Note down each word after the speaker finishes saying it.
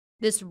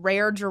This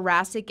rare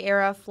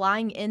Jurassic-era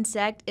flying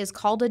insect is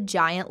called a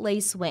giant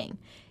lacewing.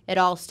 It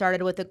all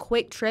started with a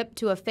quick trip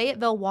to a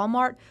Fayetteville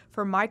Walmart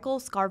for Michael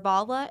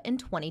Scarvala in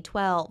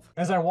 2012.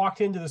 As I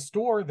walked into the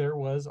store, there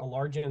was a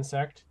large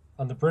insect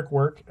on the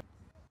brickwork.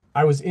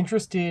 I was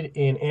interested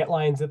in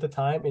antlions at the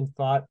time and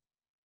thought,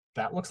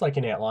 that looks like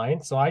an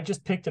antlion. So I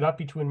just picked it up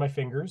between my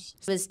fingers.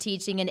 He was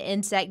teaching an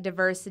insect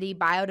diversity,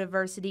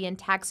 biodiversity, and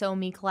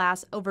taxonomy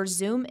class over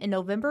Zoom in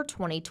November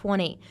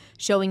 2020,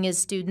 showing his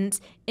students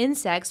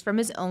insects from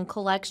his own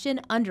collection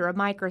under a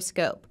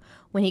microscope,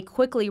 when he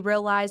quickly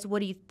realized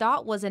what he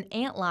thought was an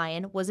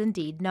antlion was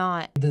indeed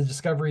not. The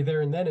discovery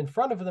there and then in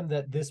front of them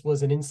that this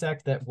was an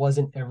insect that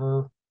wasn't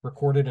ever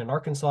recorded in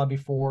Arkansas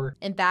before.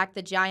 In fact,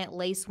 the giant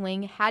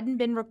lacewing hadn't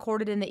been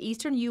recorded in the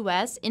eastern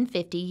U.S. in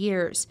 50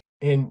 years.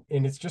 And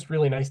it's just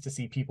really nice to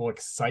see people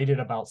excited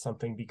about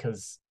something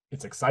because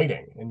it's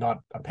exciting and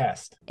not a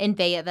pest. In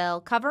Fayetteville,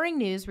 covering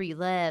news where you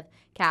live,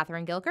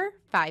 Catherine Gilker,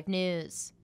 5 News.